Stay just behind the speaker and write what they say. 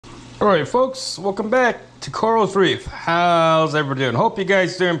Alright folks, welcome back to Coral's Reef. How's everyone doing? Hope you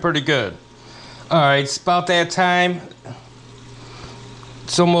guys doing pretty good. Alright, it's about that time.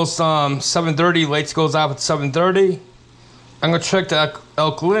 It's almost 7:30, lights goes off at 7:30. I'm gonna check the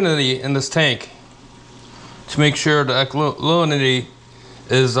alkalinity in this tank to make sure the alkalinity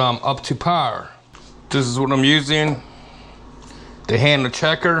is up to par. This is what I'm using, the Hanna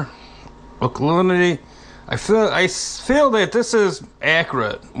checker alkalinity. I feel that this is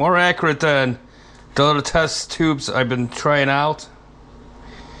accurate, more accurate than the other test tubes I've been trying out.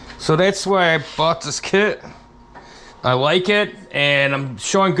 So that's why I bought this kit. I like it, and I'm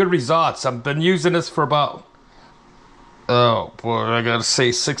showing good results. I've been using this for about, oh boy, I gotta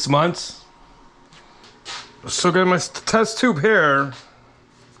say 6 months. So I got my test tube here,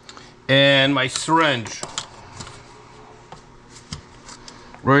 and my syringe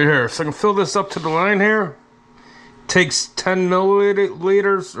right here. So I can fill this up to the line here. Takes 10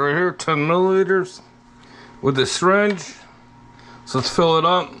 milliliters right here, 10 milliliters with the syringe. So let's fill it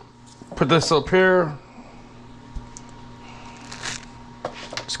up. Put this up here.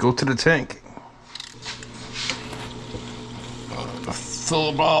 Let's go to the tank. Fill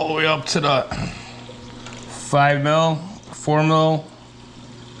it all the way up to the 5 mil, 4 mil.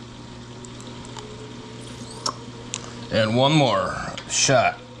 And one more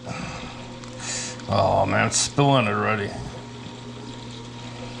shot. Oh man, it's spilling already.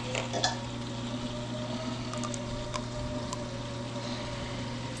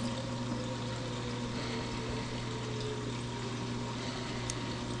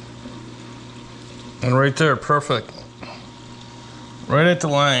 And right there, perfect. Right at the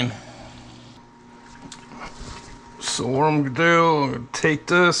line. So what I'm gonna do, I'm gonna take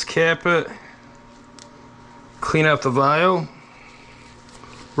this, cap it, clean out the vial.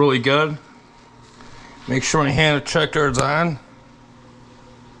 Really good. Make sure my Hanna checker is on.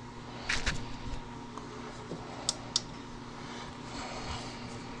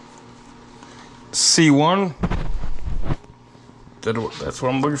 C1. That's what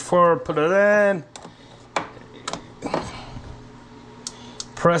I'm looking for. Put it in.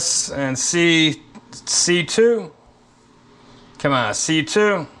 Press and C2. Come on,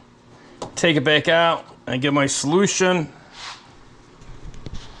 C2. Take it back out and get my solution.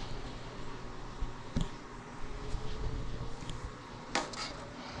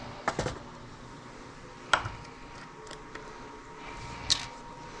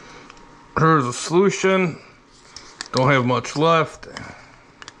 Here's a solution. Don't have much left.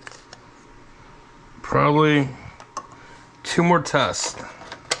 Probably 2 more tests.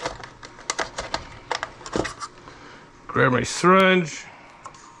 Grab my syringe.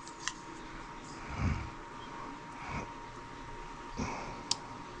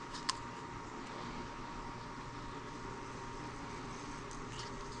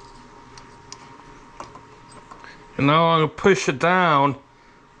 And now I'm gonna push it down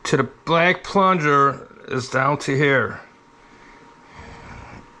to the black plunger is down to here.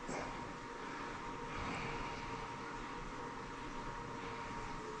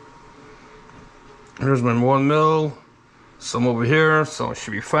 Here's my 1 mil. Some over here, so it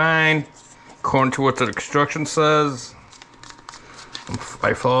should be fine. According to what the instruction says.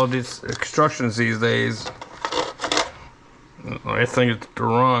 I follow these instructions these days. I think they're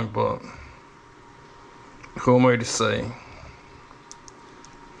wrong, but who am I to say?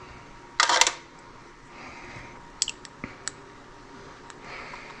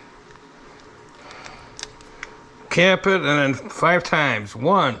 Cap it, and then 5 times.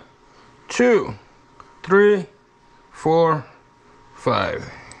 1, 2, 3, 4,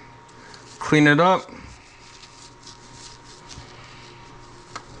 5. Clean it up.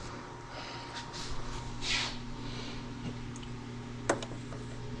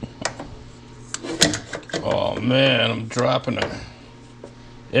 Oh man, I'm dropping it.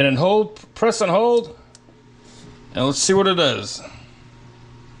 And then hold, press and hold, and let's see what it is.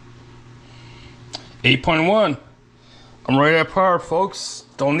 8.1. I'm right at par, folks.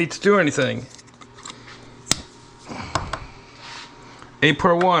 Don't need to do anything.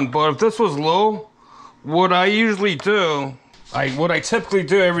 8.1. But if this was low, what I usually do, what I typically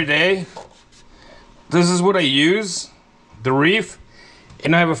do every day, this is what I use, the Reef,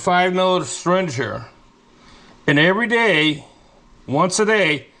 and I have a 5 milliliter syringe here. And every day, once a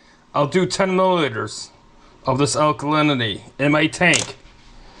day, I'll do 10 milliliters of this alkalinity in my tank.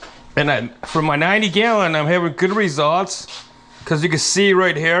 And for my 90 gallon, I'm having good results, because you can see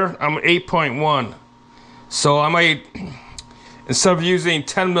right here, I'm 8.1. So I might, instead of using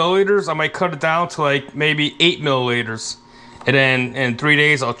 10 milliliters, I might cut it down to like maybe 8 milliliters. And then in 3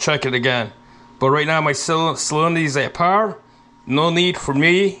 days, I'll check it again. But right now, my salinity is at par. No need for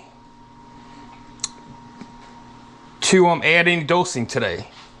me to add any dosing today.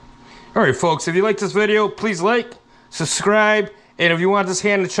 Alright folks, if you like this video, please like, subscribe, and if you want this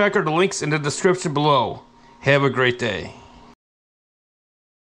Hanna checker, the link's in the description below. Have a great day.